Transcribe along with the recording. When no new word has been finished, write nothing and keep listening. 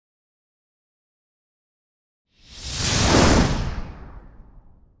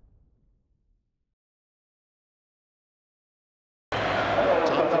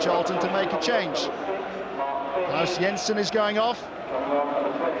Charlton to make a change. Klaus Jensen is going off.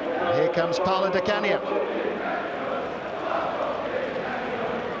 And here comes Paolo Di Canio.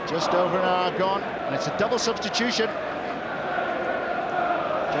 Just over an hour gone, and it's a double substitution.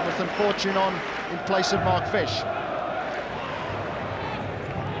 Jonathan Fortune on in place of Mark Fish.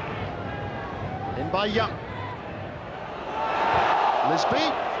 In by Young. Lisby.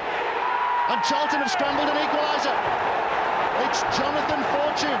 And Charlton have scrambled an equaliser. It's Jonathan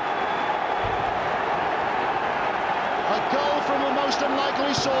Fortune. A goal from a most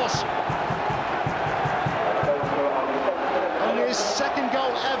unlikely source. Only his second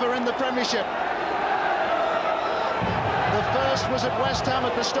goal ever in the Premiership. The first was at West Ham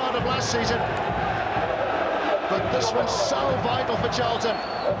at the start of last season. But this one's so vital for Charlton.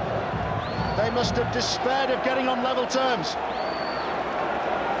 They must have despaired of getting on level terms.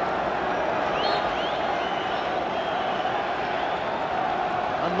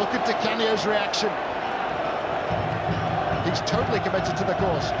 And look at Di Canio's reaction. He's totally committed to the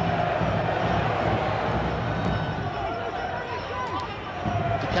cause.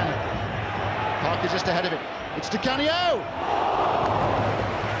 Di Canio. Parker just ahead of him. It's Di Canio!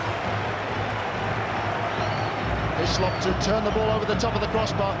 Hislop to turn the ball over the top of the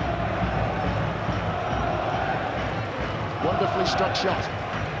crossbar. Wonderfully struck shot.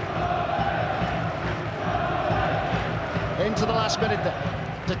 Into the last minute there.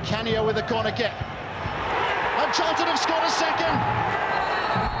 Di Canio with a corner kick. And Charlton have scored a second.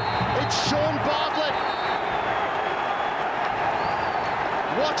 It's Sean Bartlett.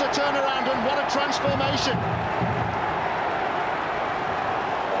 What a turnaround and what a transformation.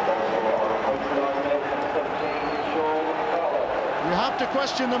 You have to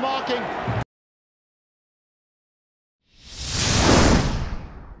question the marking.